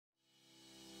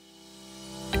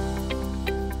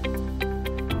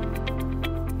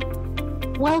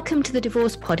Welcome to the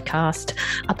Divorce Podcast,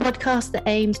 a podcast that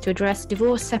aims to address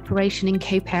divorce, separation and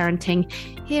co-parenting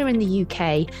here in the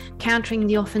UK, countering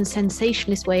the often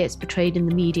sensationalist way it's portrayed in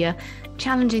the media,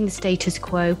 challenging the status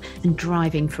quo and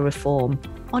driving for reform.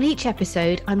 On each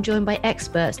episode, I'm joined by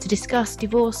experts to discuss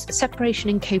divorce,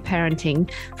 separation and co-parenting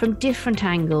from different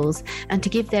angles and to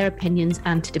give their opinions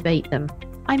and to debate them.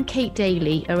 I'm Kate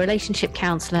Daly, a relationship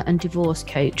counsellor and divorce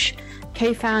coach,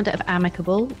 co-founder of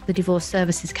Amicable, the divorce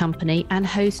services company, and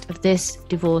host of this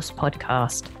divorce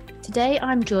podcast. Today,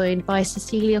 I'm joined by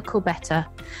Cecilia Corbetta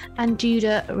and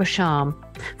Judah Rasham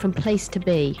from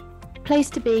Place2be.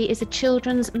 Place2be is a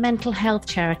children's mental health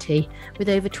charity with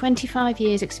over 25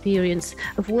 years' experience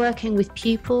of working with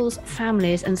pupils,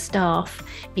 families and staff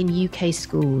in UK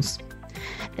schools.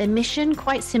 Their mission,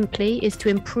 quite simply, is to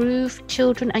improve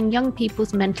children and young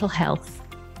people's mental health.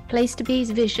 Place2be's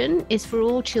vision is for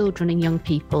all children and young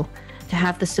people to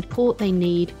have the support they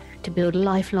need to build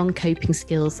lifelong coping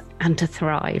skills and to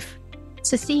thrive.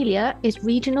 Cecilia is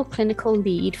Regional Clinical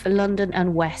Lead for London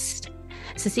and West.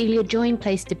 Cecilia joined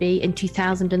Place2be in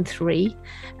 2003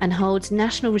 and holds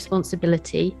national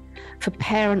responsibility for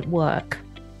parent work.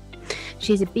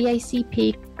 She's a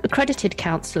BACP accredited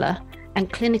counsellor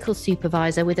and clinical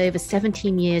supervisor with over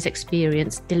 17 years'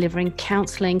 experience delivering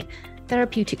counselling,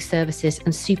 therapeutic services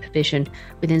and supervision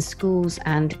within schools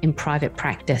and in private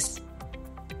practice.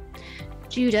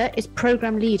 Judah is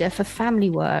programme leader for family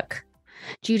work.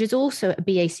 Judah is also a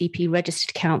BACP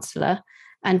registered counsellor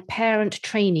and parent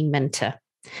training mentor,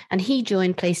 and he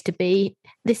joined Place2be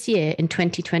this year in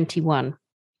 2021.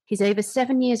 He's over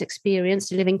 7 years' experience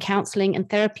delivering counselling and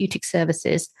therapeutic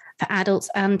services for adults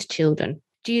and children.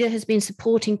 Judah has been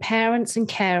supporting parents and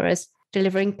carers,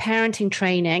 delivering parenting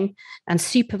training and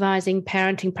supervising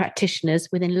parenting practitioners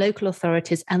within local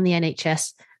authorities and the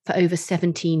NHS for over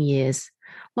 17 years.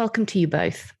 Welcome to you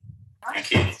both. Thank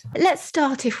you. Let's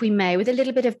start, if we may, with a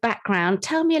little bit of background.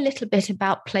 Tell me a little bit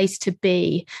about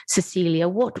Place2be, Cecilia.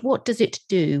 What does it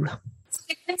do?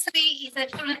 Place2be is a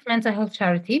children's mental health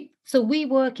charity. So we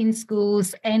work in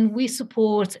schools and we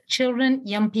support children,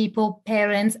 young people,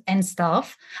 parents and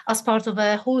staff as part of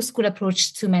a whole school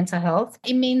approach to mental health.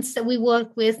 It means that we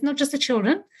work with not just the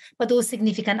children, but all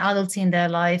significant adults in their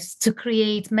lives to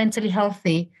create mentally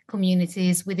healthy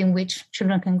communities within which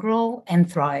children can grow and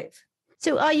thrive.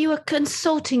 So are you a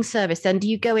consulting service then? Do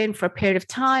you go in for a period of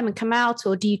time and come out,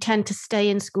 or do you tend to stay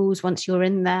in schools once you're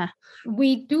in there?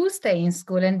 We do stay in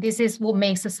school, and this is what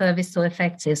makes the service so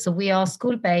effective. So we are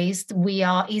school-based, we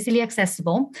are easily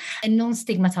accessible and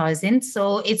non-stigmatizing.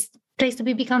 So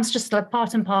Place2be becomes just like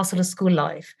part and parcel of school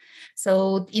life.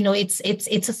 So, it's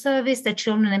a service that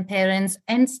children and parents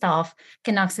and staff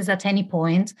can access at any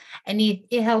point, and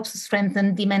it helps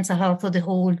strengthen the mental health of the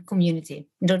whole community,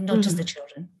 not just the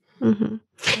children. Mm-hmm.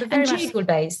 But very much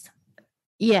school-based.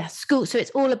 Yeah, school. So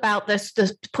it's all about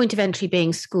the point of entry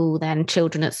being school, then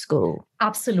children at school.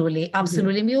 Absolutely.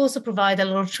 Mm-hmm. We also provide a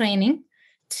lot of training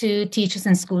to teachers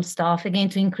and school staff, again,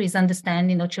 to increase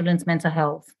understanding of children's mental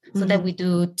health. So that we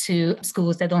do to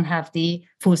schools that don't have the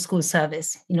full school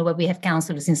service, where we have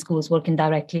counsellors in schools working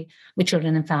directly with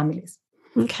children and families.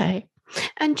 Okay.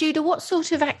 And Judah, what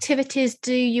sort of activities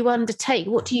do you undertake?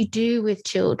 What do you do with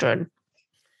children?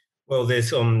 Well,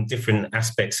 there's different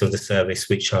aspects of the service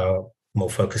which are more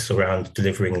focused around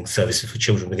delivering services for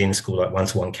children within school, like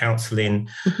one-to-one counselling.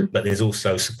 Mm-hmm. But there's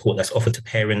also support that's offered to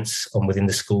parents within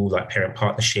the school, like parent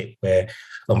partnership, where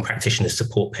practitioners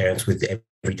support parents with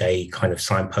everyday kind of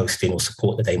signposting or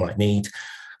support that they might need.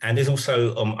 And there's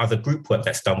also other group work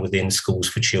that's done within schools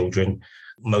for children.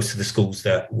 Most of the schools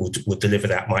that would deliver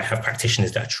that might have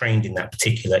practitioners that are trained in that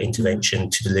particular intervention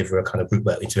to deliver a kind of group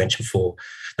work intervention for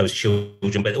those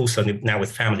children. But also now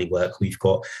with family work, we've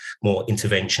got more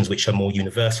interventions which are more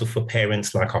universal for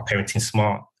parents, like our Parenting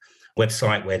Smart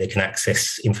website, where they can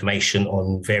access information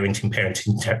on varying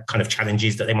parenting kind of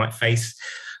challenges that they might face.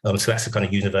 So that's a kind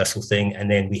of universal thing. And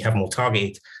then we have more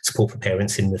targeted support for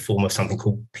parents in the form of something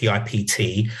called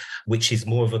PIPT, which is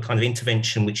more of a kind of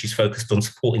intervention which is focused on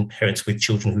supporting parents with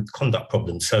children with conduct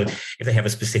problems. So if they have a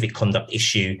specific conduct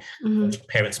issue,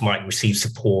 parents might receive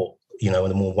support,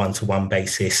 on a more one-to-one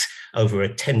basis over a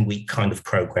 10-week kind of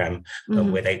program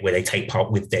where they take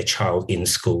part with their child in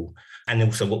school. And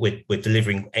also what we're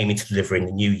aiming to deliver in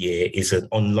the new year is an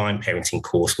online parenting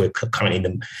course. We're currently in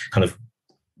the kind of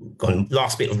gone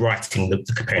last bit of writing the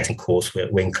co-parenting course.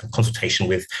 We're in consultation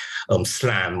with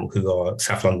SLAM, who are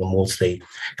South London Maudsley,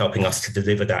 helping us to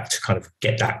deliver that, to kind of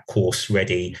get that course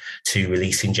ready to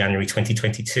release in January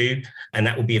 2022. And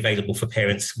that will be available for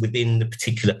parents within the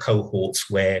particular cohorts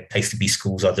where Place2be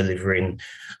schools are delivering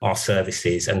our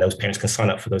services. And those parents can sign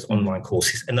up for those online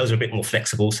courses. And those are a bit more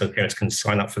flexible, so parents can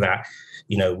sign up for that,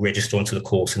 register onto the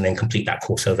course and then complete that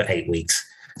course over 8 weeks.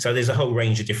 So there's a whole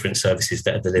range of different services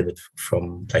that are delivered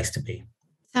from Place2be.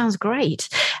 Sounds great.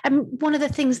 One of the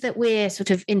things that we're sort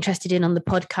of interested in on the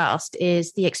podcast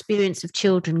is the experience of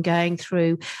children going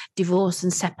through divorce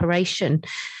and separation.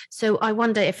 So I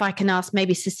wonder if I can ask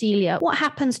maybe Cecilia, what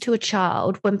happens to a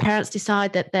child when parents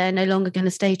decide that they're no longer going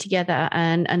to stay together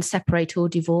and separate or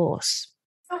divorce?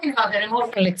 Talking about their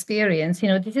emotional experience,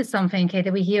 this is something, Kate,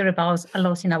 that we hear about a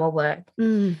lot in our work.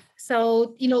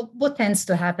 So, what tends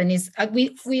to happen is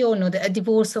we all know that a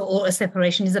divorce or a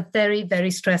separation is a very,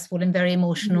 very stressful and very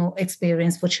emotional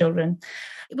experience for children.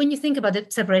 When you think about the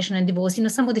separation and divorce,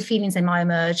 some of the feelings that might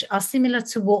emerge are similar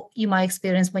to what you might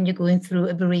experience when you're going through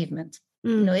a bereavement.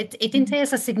 It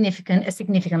entails a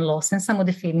significant loss, and some of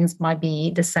the feelings might be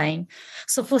the same.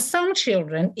 So for some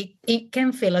children, it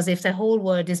can feel as if the whole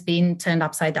world is being turned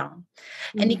upside down.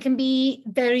 And it can be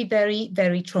very, very,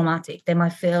 very traumatic. They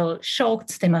might feel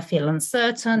shocked, they might feel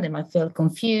uncertain, they might feel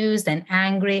confused and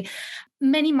angry.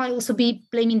 Many might also be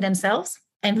blaming themselves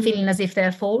and feeling as if they're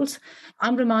at fault.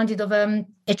 I'm reminded of a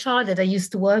child that I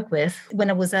used to work with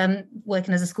when I was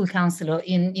working as a school counsellor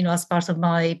as part of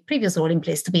my previous role in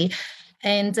Place2be.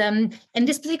 And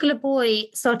this particular boy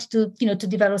started to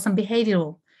develop some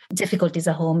behavioral difficulties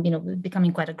at home,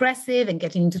 becoming quite aggressive and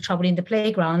getting into trouble in the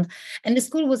playground. And the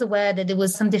school was aware that there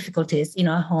was some difficulties,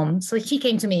 at home. So he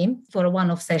came to me for a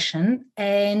one-off session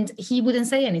and he wouldn't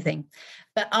say anything.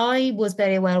 But I was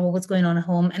very aware of what was going on at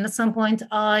home. And at some point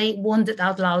I wondered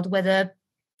out loud whether,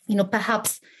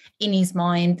 perhaps in his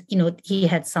mind, he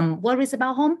had some worries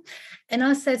about home. And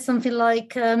I said something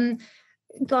like,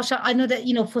 gosh, I know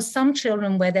that, for some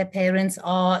children where their parents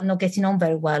are not getting on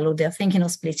very well or they're thinking of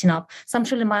splitting up, some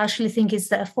children might actually think it's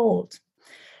their fault.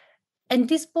 And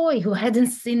this boy who hadn't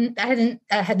said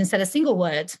a single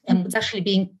word and was actually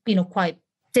being, quite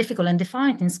difficult and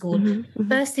defiant in school,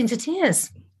 burst into tears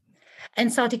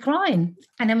and started crying.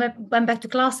 And I went back to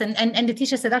class and the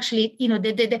teacher said, actually,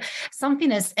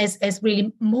 something has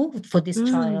really moved for this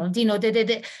child,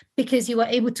 because you were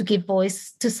able to give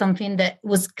voice to something that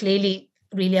was clearly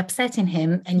really upsetting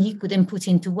him and he couldn't put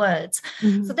into words.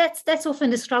 So that's often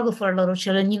the struggle for a lot of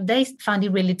children. They find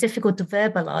it really difficult to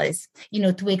verbalize,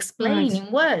 to explain in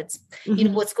words,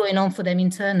 what's going on for them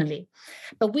internally.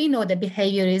 But we know that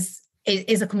behavior is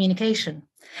a communication.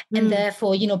 And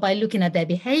therefore, by looking at their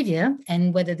behavior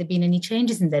and whether there have been any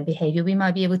changes in their behavior, we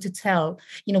might be able to tell,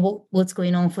 what's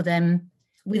going on for them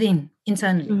within,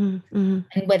 internally. And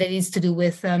whether it is to do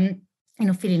with,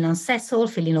 feeling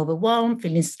unsettled, feeling overwhelmed,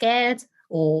 feeling scared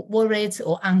or worried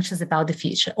or anxious about the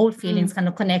future. All feelings kind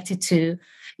of connected to,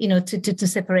 to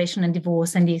separation and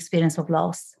divorce and the experience of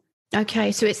loss.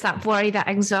 Okay, so it's that worry, that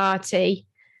anxiety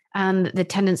and the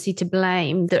tendency to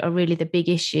blame that are really the big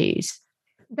issues.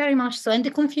 Very much so. And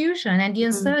the confusion and the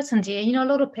uncertainty. A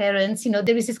lot of parents,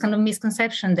 there is this kind of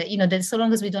misconception that, that so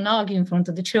long as we don't argue in front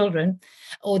of the children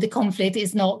or the conflict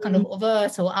is not kind of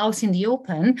overt or out in the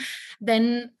open,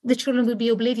 then the children will be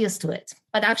oblivious to it.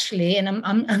 But actually, and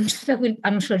I'm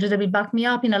sure that will back me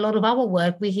up, in a lot of our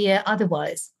work, we hear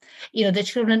otherwise. The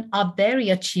children are very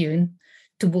attuned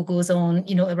to what goes on,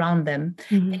 around them.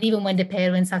 And even when the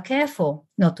parents are careful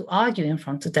not to argue in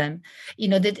front of them,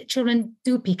 the children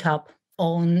do pick up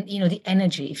on, the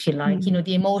energy, if you like,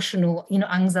 the emotional,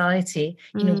 anxiety,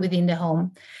 within the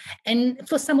home. And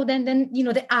for some of them, then,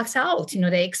 they act out,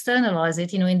 they externalize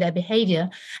it, in their behavior.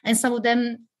 And some of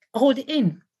them hold it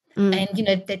in. And,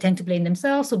 they tend to blame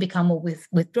themselves or become more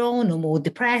withdrawn or more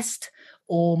depressed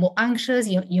or more anxious.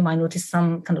 You might notice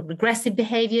some kind of regressive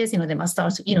behaviors. They might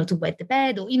start, to wet the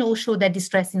bed or, show their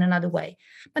distress in another way.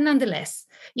 But nonetheless,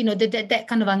 that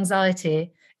kind of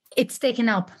anxiety, it's taken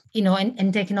up,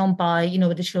 and taken on by,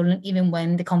 the children, even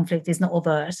when the conflict is not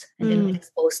overt and they're not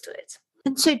exposed to it.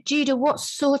 And so, Judah, what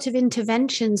sort of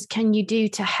interventions can you do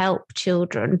to help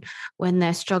children when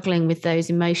they're struggling with those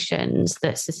emotions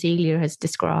that Cecilia has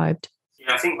described?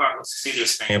 Yeah, I think about what Cecilia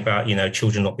was saying about,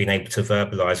 children not being able to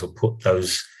verbalise or put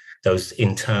those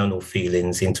internal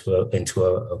feelings into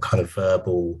a kind of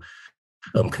verbal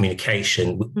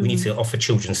communication. We need to offer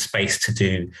children space to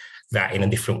do that in a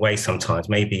different way sometimes.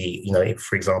 Maybe, if,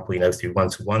 for example, through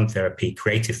one-to-one therapy,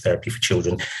 creative therapy for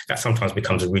children, that sometimes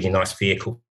becomes a really nice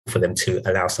vehicle for them to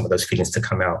allow some of those feelings to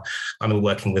come out. I'm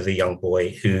working with a young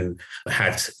boy who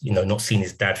had, not seen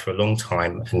his dad for a long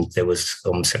time, and there was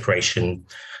separation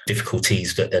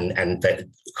difficulties and that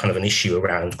kind of an issue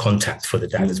around contact for the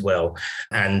dad as well.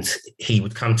 And he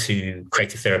would come to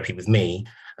creative therapy with me,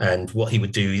 and what he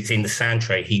would do is in the sand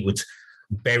tray, he would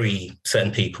bury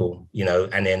certain people,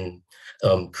 and then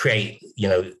create,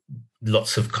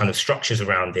 lots of kind of structures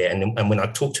around it. And when I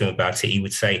talked to him about it, he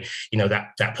would say,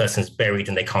 that person's buried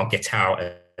and they can't get out.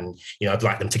 And, I'd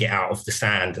like them to get out of the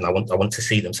sand, and I want to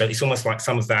see them. So it's almost like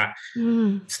some of that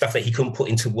stuff that he couldn't put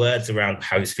into words around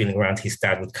how he's feeling around his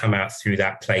dad would come out through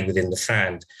that play within the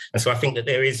sand. And so I think that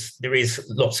there is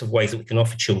lots of ways that we can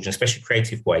offer children, especially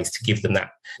creative ways, to give them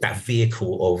that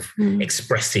vehicle of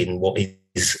expressing what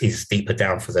is deeper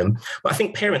down for them. But I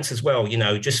think parents as well,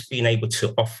 just being able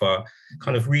to offer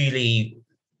kind of really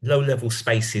low-level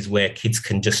spaces where kids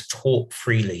can just talk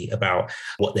freely about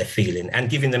what they're feeling, and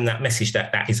giving them that message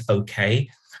that is okay.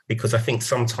 Because I think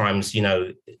sometimes,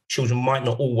 children might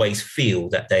not always feel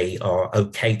that they are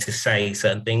okay to say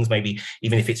certain things, maybe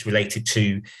even if it's related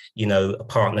to, a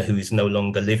partner who is no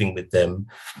longer living with them,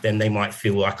 then they might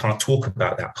feel, well, I can't talk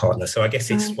about that partner. So I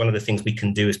guess it's one of the things we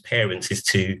can do as parents is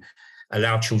to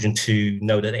allow children to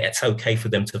know that it's okay for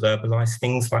them to verbalize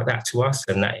things like that to us,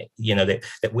 and that,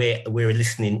 that we're a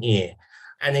listening ear.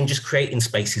 And then just creating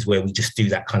spaces where we just do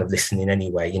that kind of listening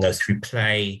anyway, through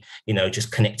play, just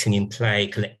connecting in play,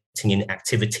 connecting in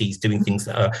activities, doing things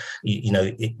that are,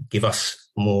 give us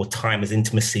more time as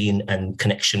intimacy and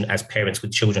connection as parents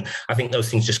with children. I think those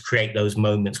things just create those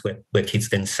moments where kids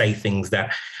then say things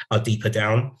that are deeper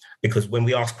down, because when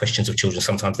we ask questions of children,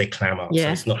 sometimes they clam up.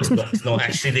 Yeah. So it's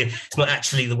not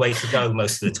actually the way to go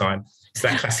most of the time. It's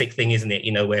that classic thing, isn't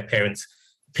it? Where parents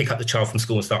pick up the child from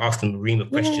school and start asking them a ream of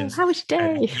questions. How was your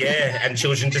day? And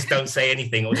children just don't say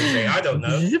anything, or just say, I don't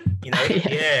know.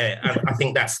 I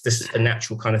think that's just a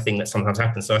natural kind of thing that sometimes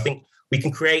happens. So I think we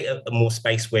can create a more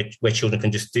space where children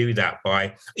can just do that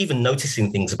by even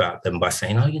noticing things about them, by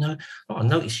saying, I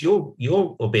notice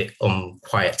you're a bit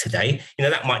quiet today.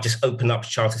 That might just open up a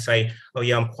child to say, oh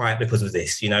yeah, I'm quiet because of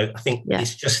this. I think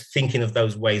it's just thinking of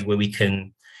those ways where we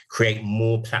can create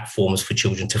more platforms for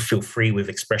children to feel free with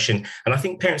expression. And I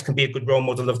think parents can be a good role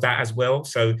model of that as well.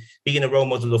 So being a role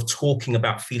model of talking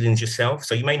about feelings yourself.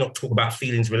 So you may not talk about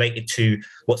feelings related to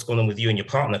what's going on with you and your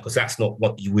partner, because that's not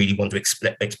what you really want to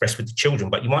express with the children,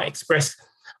 but you might express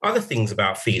other things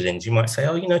about feelings. You might say,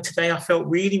 today I felt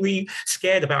really, really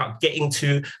scared about getting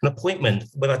to an appointment,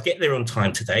 but I'd get there on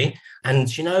time today. And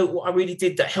what I really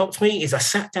did that helped me is I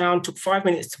sat down, took 5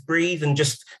 minutes to breathe and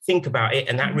just think about it.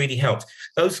 And that really helped.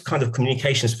 Those kind of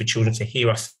communications for children to hear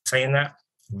us saying that,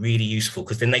 really useful,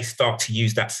 because then they start to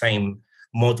use that same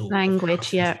model.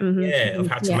 Language, of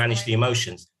how to manage the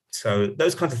emotions. So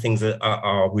those kinds of things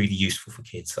are really useful for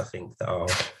kids, I think.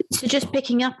 So just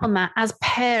picking up on that, as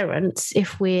parents,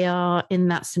 if we are in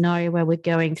that scenario where we're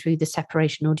going through the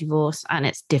separation or divorce and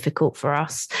it's difficult for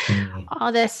us,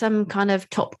 are there some kind of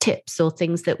top tips or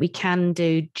things that we can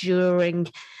do during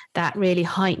that really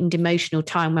heightened emotional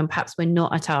time when perhaps we're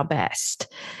not at our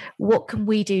best? What can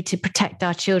we do to protect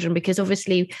our children? Because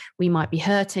obviously we might be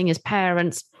hurting as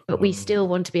parents, but we still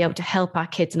want to be able to help our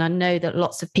kids. And I know that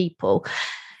lots of people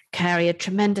carry a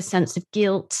tremendous sense of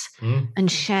guilt and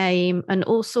shame and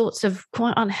all sorts of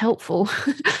quite unhelpful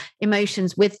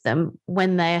emotions with them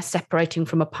when they are separating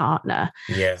from a partner.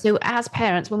 Yeah. So as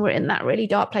parents, when we're in that really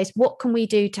dark place, what can we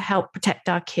do to help protect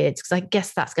our kids? Because I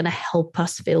guess that's going to help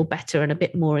us feel better and a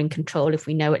bit more in control if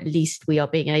we know at least we are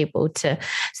being able to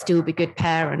still be good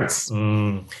parents.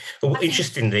 Well,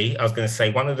 interestingly, I was going to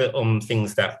say one of the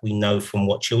things that we know from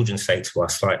what children say to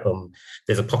us, like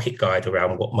there's a pocket guide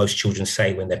around what most children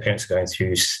say when their parents are going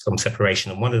through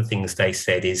separation. And one of the things they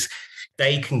said is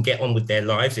they can get on with their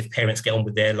lives if parents get on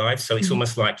with their lives. So it's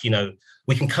almost like,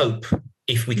 we can cope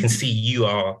if we can see you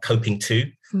are coping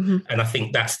too. And I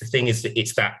think that's the thing, is that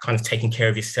it's that kind of taking care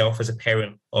of yourself as a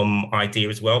parent idea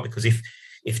as well. Because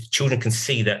if children can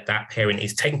see that parent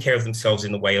is taking care of themselves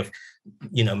in the way of,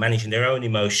 managing their own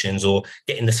emotions or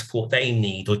getting the support they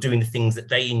need or doing the things that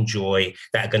they enjoy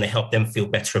that are going to help them feel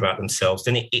better about themselves,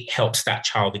 then it helps that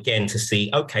child again to see,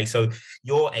 okay, so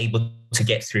you're able to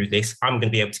get through this. I'm going to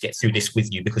be able to get through this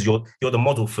with you because you're the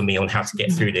model for me on how to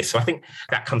get through this. So I think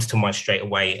that comes to mind straight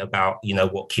away about,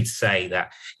 what kids say,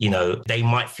 that, they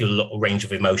might feel a range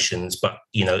of emotions, but,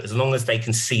 as long as they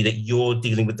can see that you're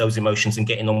dealing with those emotions and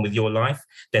getting on with your life,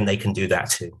 then they can do that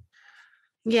too.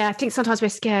 Yeah, I think sometimes we're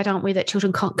scared, aren't we, that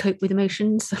children can't cope with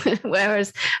emotions,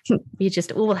 whereas we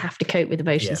just all have to cope with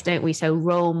emotions, don't we? So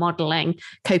role modeling,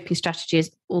 coping strategy is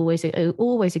always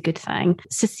a good thing.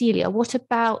 Cecilia, what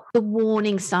about the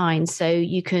warning signs? So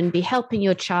you can be helping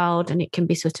your child and it can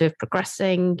be sort of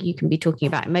progressing. You can be talking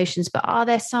about emotions, but are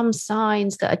there some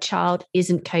signs that a child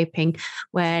isn't coping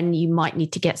when you might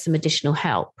need to get some additional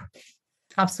help?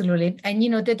 Absolutely. And,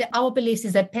 our belief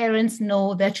is that parents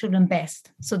know their children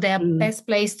best. So they are best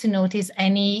placed to notice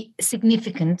any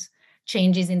significant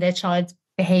changes in their child's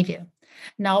behavior.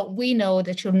 Now, we know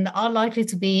that children are likely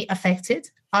to be affected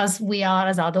as we are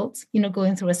as adults,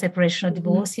 going through a separation or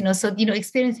divorce, so,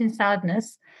 experiencing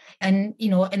sadness and,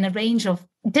 in a range of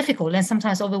difficult and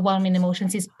sometimes overwhelming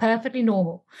emotions is perfectly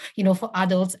normal, for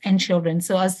adults and children.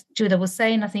 So as Judah was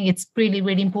saying, I think it's really,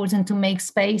 really important to make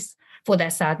space for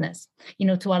their sadness,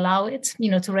 to allow it,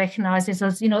 to recognize it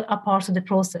as, a part of the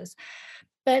process.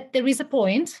 But there is a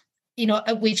point,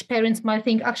 at which parents might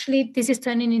think, actually, this is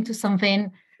turning into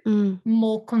something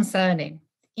more concerning,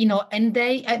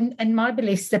 and my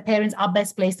belief is that parents are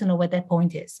best placed to know where their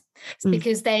point is. It's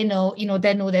because they know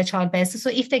their child best. So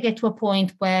if they get to a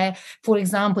point where, for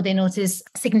example, they notice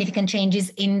significant changes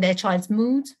in their child's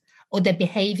mood or their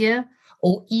behavior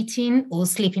or eating or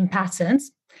sleeping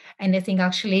patterns, and they think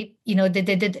actually,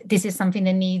 this is something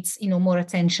that needs, more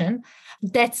attention,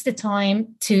 that's the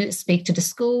time to speak to the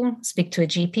school, speak to a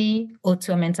GP or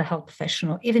to a mental health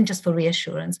professional, even just for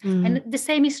reassurance. And the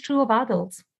same is true of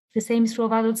adults.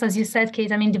 As you said,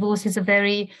 Kate. I mean, divorce is a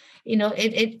very,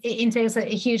 it entails a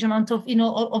huge amount of,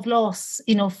 of loss,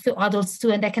 for adults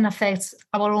too, and that can affect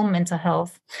our own mental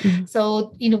health.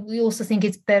 So, we also think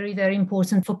it's very, very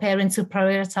important for parents to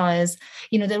prioritize,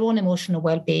 their own emotional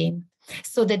well-being,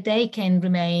 so that they can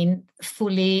remain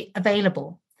fully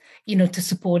available, to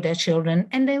support their children.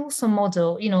 And they also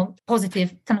model,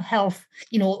 positive kind of health,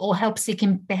 or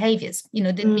help-seeking behaviors,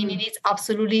 meaning it's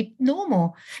absolutely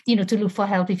normal, to look for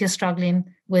help if you're struggling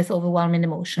with overwhelming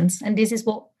emotions. And this is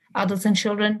what adults and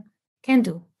children can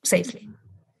do safely.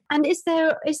 And is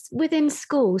within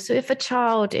school, so if a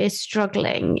child is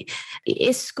struggling,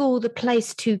 is school the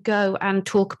place to go and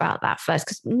talk about that first?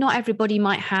 Because not everybody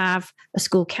might have a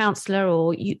school counsellor,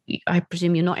 or I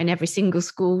presume you're not in every single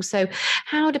school. So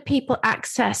how do people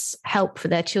access help for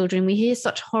their children? We hear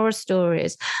such horror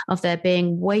stories of there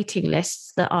being waiting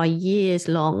lists that are years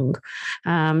long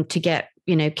to get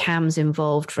CAMS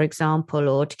involved, for example,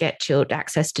 or to get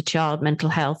access to child mental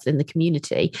health in the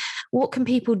community. What can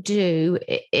people do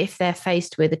if they're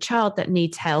faced with a child that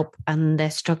needs help and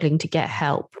they're struggling to get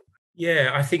help?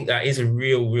 Yeah, I think that is a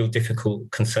real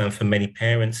difficult concern for many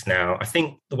parents now. I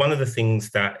think one of the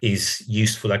things that is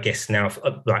useful, I guess, now,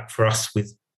 like for us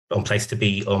on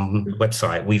Place2be on the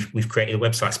website, we've created a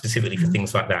website specifically for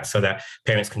things like that, so that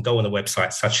parents can go on a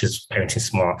website such as Parenting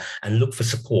Smart and look for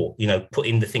support, put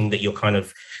in the thing that you're kind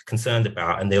of concerned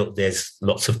about, and there's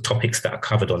lots of topics that are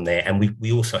covered on there. And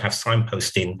we also have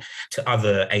signposting to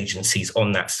other agencies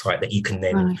on that site that you can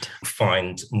then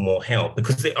find more help,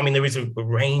 because there is a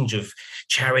range of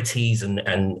charities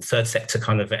and third sector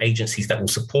kind of agencies that will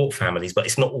support families, but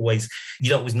it's not always, you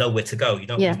don't always know where to go, you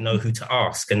don't always know who to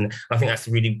ask. And I think that's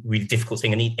a really difficult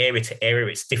thing. And area to area,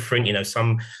 it's different.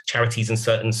 Some charities and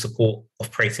certain support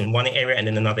operate in one area, and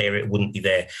in another area it wouldn't be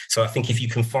there. So I think if you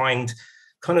can find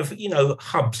kind of,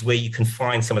 hubs where you can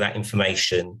find some of that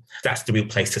information, that's the real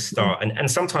place to start. And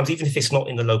sometimes, even if it's not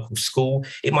in the local school,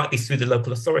 it might be through the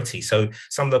local authority. So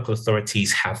some local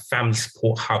authorities have family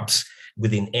support hubs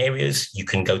within areas. You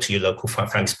can go to your local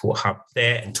family support hub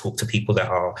there and talk to people that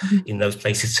are in those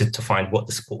places to find what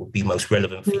the support would be most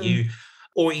relevant for you.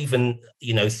 Or even,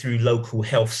 through local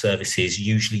health services,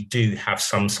 usually do have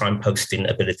some signposting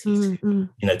abilities,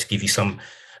 to give you some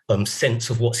sense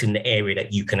of what's in the area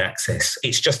that you can access.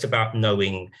 It's just about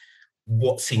knowing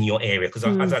what's in your area. Because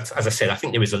as I said, I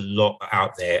think there is a lot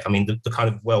out there. I mean, the kind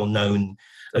of well-known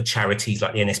charities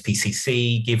like the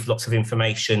NSPCC give lots of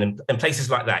information and places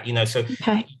like that, so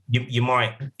you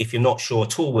might, if you're not sure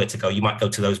at all where to go, you might go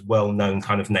to those well-known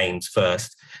kind of names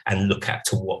first and look at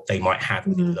to what they might have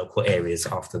in local areas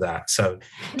after that. So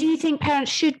do you think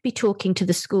parents should be talking to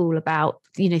the school about,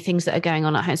 things that are going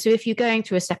on at home? So if you're going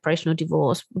through a separation or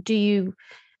divorce, do you,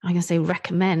 I'm going to say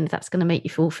recommend, that's going to make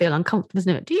you feel uncomfortable,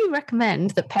 isn't it? Do you recommend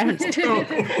that parents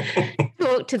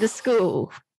talk to the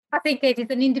school? I think it is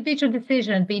an individual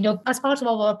decision, but as part of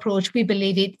our approach, we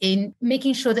believe in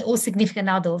making sure that all significant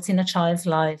adults in a child's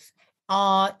life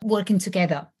are working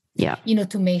together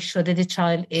to make sure that the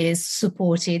child is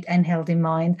supported and held in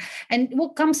mind. And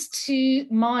what comes to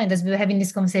mind as we were having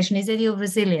this conversation is the idea of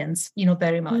resilience,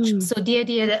 very much. So the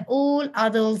idea that all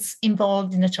adults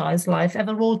involved in a child's life have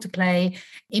a role to play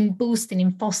in boosting,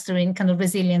 in fostering kind of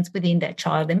resilience within that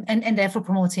child and therefore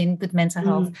promoting good mental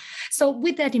health. So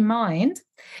with that in mind,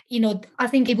 I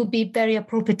think it would be very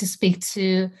appropriate to speak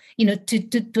to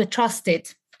a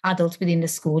trusted adult within the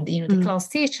school, the class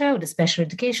teacher or the special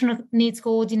educational needs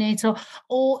coordinator,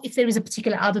 or if there is a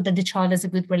particular adult that the child has a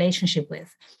good relationship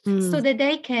with, so that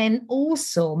they can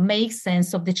also make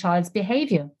sense of the child's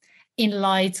behavior in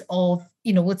light of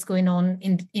what's going on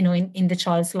in the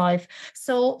child's life.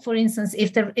 So, for instance,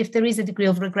 if there is a degree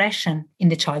of regression in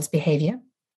the child's behavior,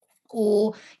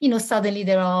 or suddenly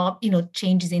there are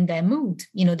changes in their mood,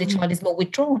 the child is more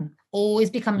withdrawn or is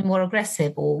becoming more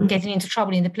aggressive or getting into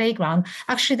trouble in the playground,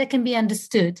 actually that can be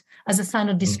understood as a sign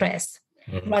of distress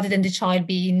rather than the child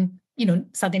being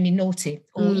suddenly naughty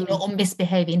or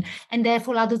misbehaving. And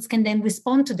therefore adults can then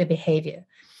respond to the behavior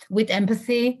with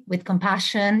empathy, with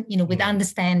compassion, with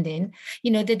understanding,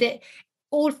 that they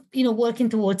all working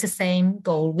towards the same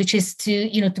goal, which is to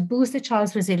boost the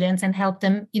child's resilience and help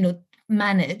them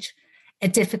manage a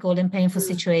difficult and painful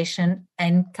situation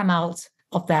and come out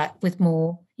of that with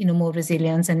more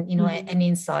resilience and and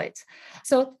insight.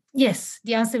 So yes,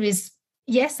 the answer is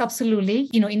yes, absolutely.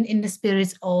 In the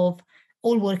spirit of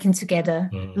all working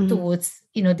together towards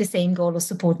the same goal of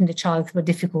supporting the child through a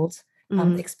difficult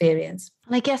experience.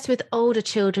 And I guess with older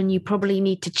children, you probably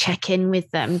need to check in with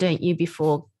them, don't you,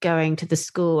 before going to the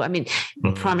school? I mean,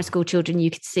 primary school children, you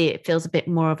could see it feels a bit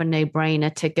more of a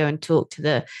no-brainer to go and talk to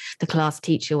the class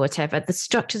teacher or whatever. The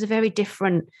structures are very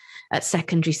different at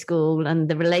secondary school and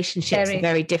the relationships are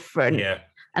very different. Yeah.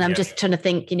 And I'm just trying to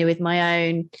think, with my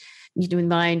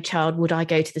own child, would I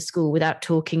go to the school without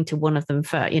talking to one of them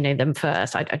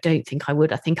first? I don't think I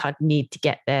would. I think I'd need to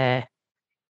get their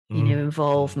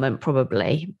involvement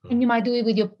probably. And you might do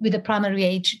it with a primary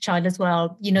age child as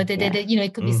well.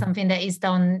 It could be something that is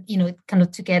done, kind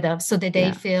of together so that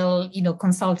they feel,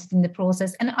 consulted in the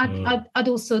process. And I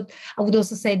would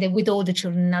also say that with all the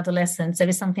children and adolescents, there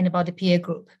is something about the peer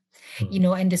group,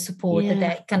 and the support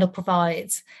that kind of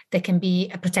provides that can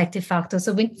be a protective factor.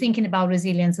 So when thinking about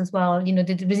resilience as well,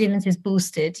 the resilience is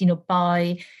boosted,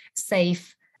 by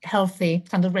safe, healthy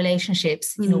kind of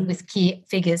relationships, with key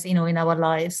figures, in our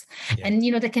lives. Yeah. And,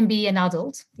 there can be an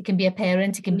adult, it can be a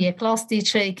parent, it can be a class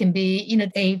teacher, it can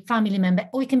be, a family member,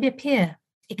 or it can be a peer.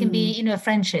 It can be, a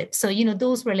friendship. So,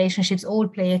 those relationships all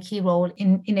play a key role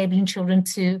in enabling children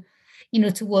to,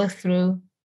 to work through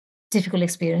difficult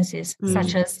experiences,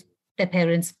 such as their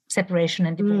parents' separation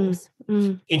and divorce.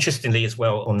 Interestingly as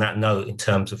well, on that note, in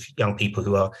terms of young people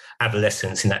who are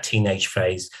adolescents in that teenage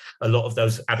phase, a lot of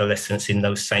those adolescents in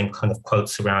those same kind of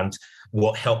quotes around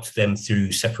what helped them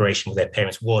through separation with their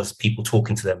parents was people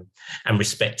talking to them and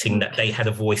respecting that they had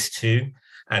a voice too.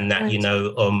 And that, they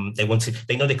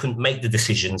know they couldn't make the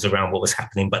decisions around what was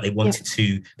happening, but they wanted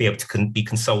to be able to be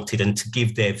consulted and to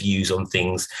give their views on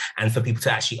things and for people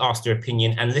to actually ask their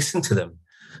opinion and listen to them.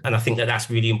 And I think that that's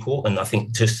really important. I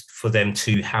think just for them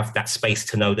to have that space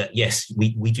to know that, yes,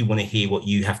 we do want to hear what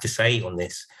you have to say on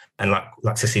this. And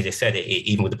like Cecilia said,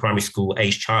 even with the primary school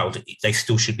age child, they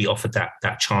still should be offered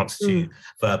that chance to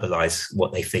verbalise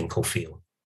what they think or feel.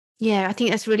 Yeah, I think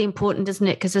that's really important, isn't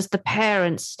it? Because as the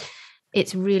parents,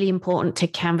 it's really important to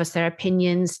canvass their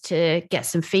opinions, to get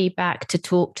some feedback, to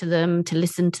talk to them, to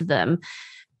listen to them.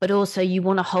 But also you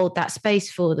want to hold that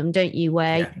space for them, don't you,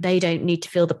 where they don't need to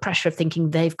feel the pressure of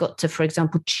thinking they've got to, for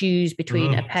example, choose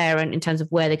between a parent in terms of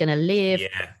where they're going to live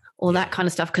or that kind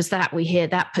of stuff, because that we hear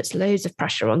that puts loads of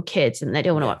pressure on kids and they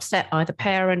don't want to upset either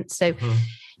parent. So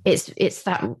it's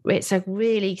a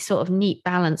really sort of neat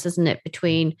balance, isn't it,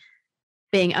 between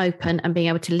being open and being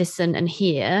able to listen and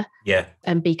hear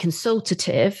and be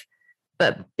consultative,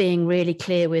 but being really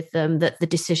clear with them that the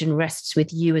decision rests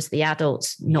with you as the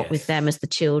adults, not with them as the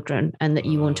children, and that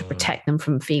you want to protect them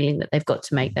from feeling that they've got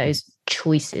to make those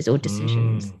choices or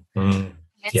decisions.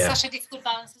 It's such a difficult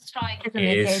balance to strike, isn't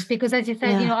it? Because as you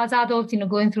said, as adults,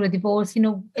 going through a divorce,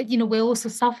 we're also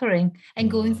suffering and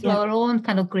going through our own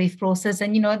kind of grief process,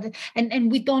 and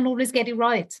and we don't always get it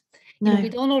right. No. We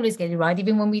don't always get it right,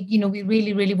 even when we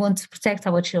really, really want to protect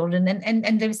our children.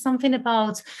 And there is something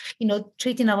about,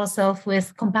 treating ourselves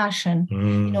with compassion,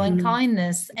 and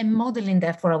kindness and modeling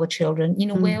that for our children.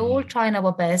 We're all trying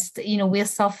our best, we're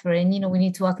suffering, we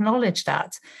need to acknowledge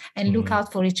that and look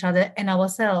out for each other and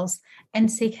ourselves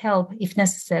and seek help if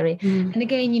necessary. And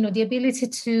again, the ability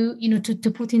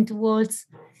to put into words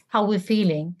how we're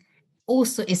feeling,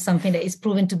 also is something that is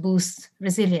proven to boost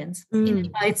resilience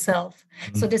by itself.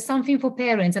 So there's something for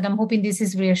parents, and I'm hoping this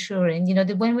is reassuring,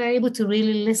 that when we're able to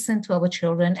really listen to our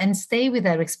children and stay with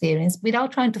their experience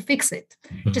without trying to fix it,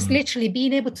 just literally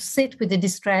being able to sit with the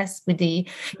distress, with the,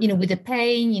 with the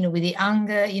pain, with the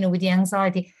anger, with the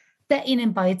anxiety, that in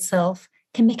and by itself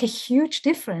can make a huge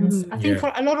difference. I think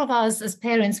for a lot of us as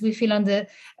parents, we feel under,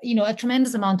 a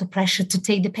tremendous amount of pressure to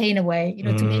take the pain away,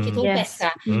 to make it all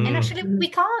better. And actually we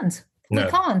can't. No.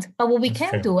 We can't. But what we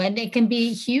can do, and it can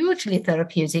be hugely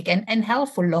therapeutic and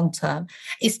helpful long-term,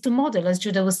 is to model, as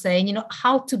Judah was saying,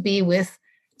 how to be with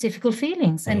difficult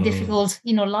feelings and difficult,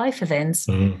 life events,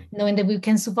 knowing that we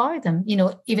can survive them,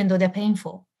 even though they're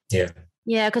painful. Yeah.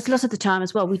 Yeah, because lots of the time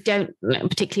as well, we don't,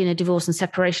 particularly in a divorce and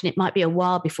separation, it might be a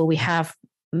while before we have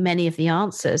many of the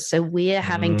answers. So we're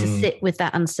having to sit with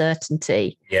that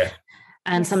uncertainty. Yeah.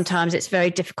 And sometimes it's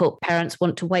very difficult. Parents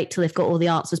want to wait till they've got all the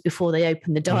answers before they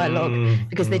open the dialogue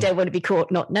because they don't want to be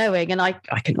caught not knowing. And I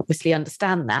can obviously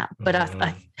understand that. But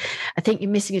I think you're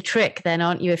missing a trick then,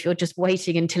 aren't you, if you're just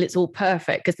waiting until it's all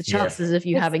perfect? Because the chances of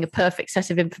you having a perfect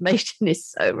set of information is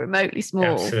so remotely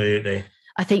small. Absolutely.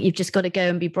 I think you've just got to go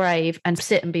and be brave and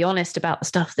sit and be honest about the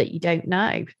stuff that you don't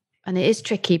know. And it is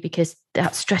tricky because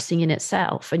that's stressing in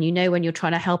itself. And when you're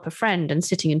trying to help a friend and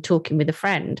sitting and talking with a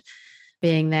friend,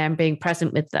 being there and being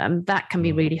present with them, that can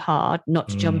be really hard, not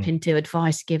to jump into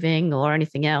advice giving or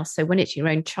anything else. So when it's your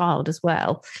own child as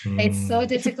well, it's so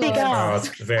difficult. It's a big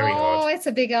ask. Very hard. Oh, it's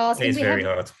a big ask. It's very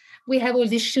hard. We have all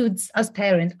these shoulds as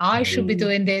parents. I should be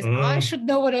doing this. I should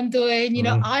know what I'm doing.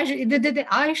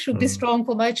 I should be strong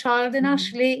for my child. And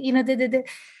actually,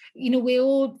 we're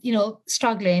all,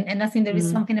 struggling. And I think there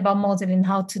is something about modeling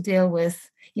how to deal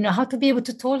with, how to be able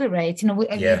to tolerate,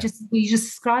 we just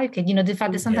described it, the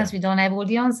fact that sometimes we don't have all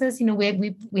the answers,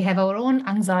 we have our own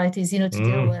anxieties, to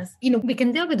deal with. We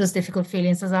can deal with those difficult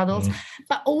feelings as adults,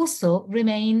 but also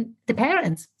remain the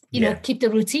parents. Keep the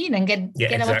routine and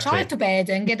get our child to bed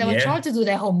and get our child to do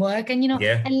their homework. And,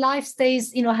 and life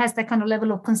stays, has that kind of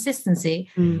level of consistency,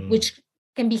 which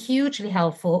can be hugely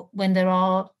helpful when there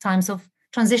are times of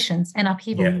transitions and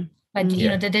upheaval.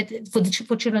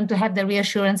 For children to have the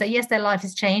reassurance that, yes, their life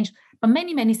has changed, but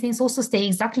many, many things also stay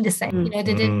exactly the same.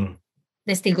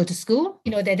 They still go to school,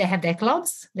 they have their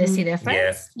clubs, they see their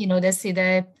friends, they see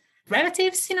their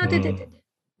relatives,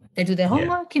 they do their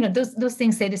homework, those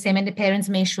things stay the same, and the parents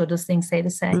make sure those things stay the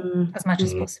same as much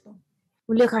as possible.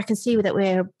 Well, look, I can see that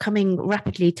we're coming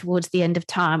rapidly towards the end of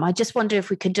time. I just wonder if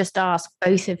we could just ask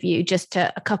both of you just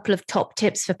a couple of top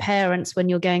tips for parents when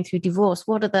you're going through divorce.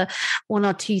 What are the one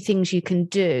or two things you can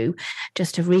do,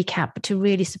 just to recap, to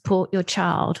really support your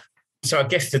child? So I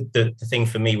guess the thing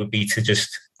for me would be to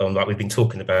just, like we've been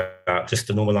talking about, just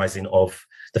the normalizing of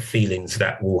the feelings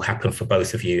that will happen for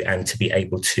both of you, and to be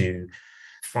able to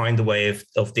find a way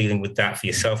of dealing with that for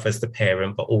yourself as the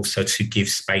parent, but also to give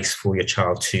space for your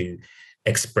child to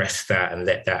express that and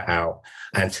let that out,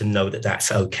 and to know that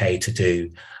that's okay to do.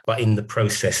 But in the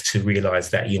process, to realize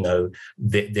that,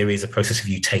 there is a process of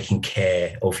you taking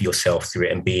care of yourself through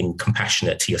it and being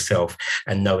compassionate to yourself,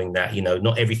 and knowing that,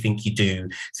 not everything you do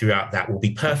throughout that will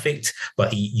be perfect,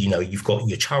 but, you've got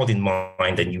your child in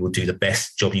mind, and you will do the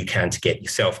best job you can to get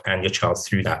yourself and your child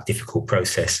through that difficult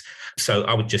process. So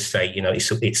I would just say,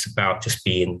 it's about just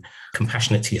being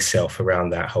compassionate to yourself around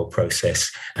that whole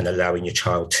process, and allowing your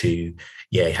child to,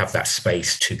 have that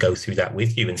space to go through that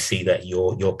with you, and see that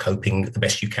you're coping the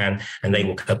best you can, and they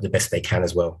will cope the best they can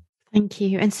as well. Thank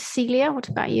you. And Cecilia, what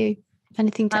about you?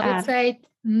 Anything to add? I would say,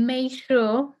 make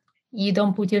sure you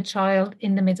don't put your child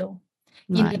in the middle.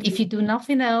 Right. If you do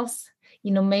nothing else,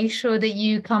 make sure that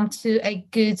you come to a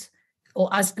good, or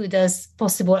as good as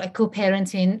possible, a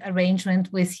co-parenting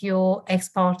arrangement with your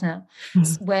ex-partner,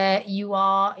 where you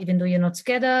are, even though you're not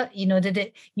together,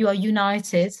 that you are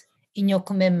united in your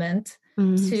commitment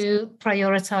to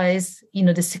prioritize,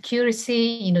 the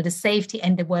security, the safety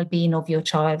and the well-being of your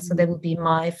child. So that would be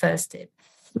my first tip.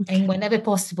 Okay. And whenever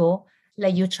possible,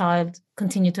 let your child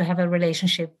continue to have a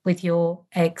relationship with your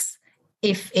ex,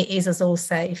 if it is at all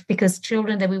safe, because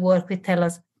children that we work with tell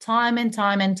us time and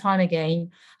time and time again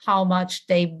how much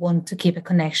they want to keep a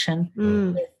connection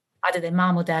with either their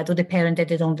mom or dad or the parent that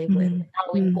they don't live with,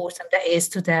 how important that is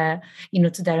to their,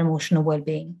 to their emotional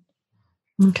well-being.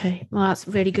 Okay, well, that's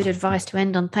really good advice to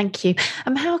end on. Thank you.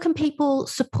 How can people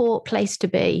support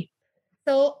Place2be?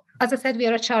 So, as I said, we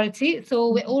are a charity,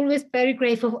 so we're always very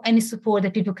grateful for any support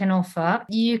that people can offer.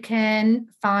 You can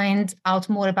find out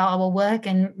more about our work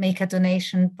and make a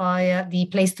donation via the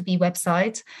Place2be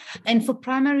website. And for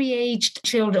primary aged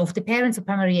children, or for the parents of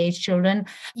primary aged children,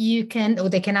 they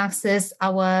can access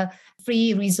our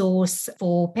free resource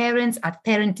for parents at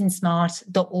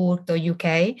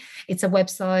parentingsmart.org.uk. It's a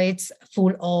website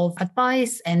full of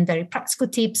advice and very practical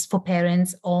tips for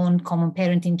parents on common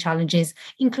parenting challenges,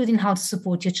 including how to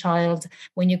support your child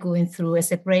when you're going through a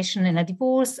separation and a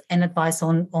divorce, and advice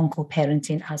on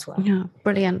co-parenting as well. Yeah,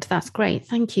 brilliant. That's great.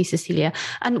 Thank you, Cecilia.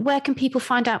 And where can people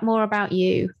find out more about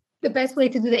you? The best way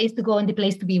to do that is to go on the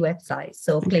Place2be website,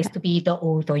 so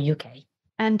place2be.org.uk.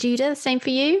 And Judah, same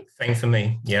for you? Same for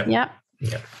me. Yeah.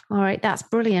 Yeah. All right. That's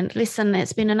brilliant. Listen,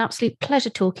 it's been an absolute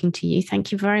pleasure talking to you.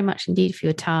 Thank you very much indeed for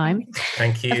your time.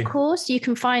 Thank you. Of course, you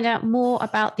can find out more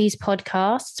about these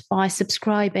podcasts by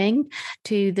subscribing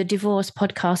to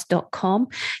thedivorcepodcast.com.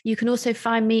 You can also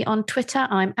find me on Twitter.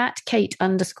 I'm at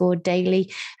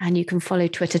Kate_Daly, and you can follow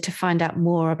Twitter to find out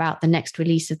more about the next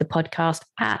release of the podcast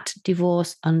at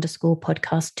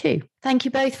divorce_podcast 2. Thank you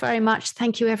both very much.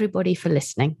 Thank you, everybody, for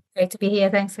listening. Great to be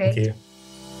here. Thanks, Kate. Thank you.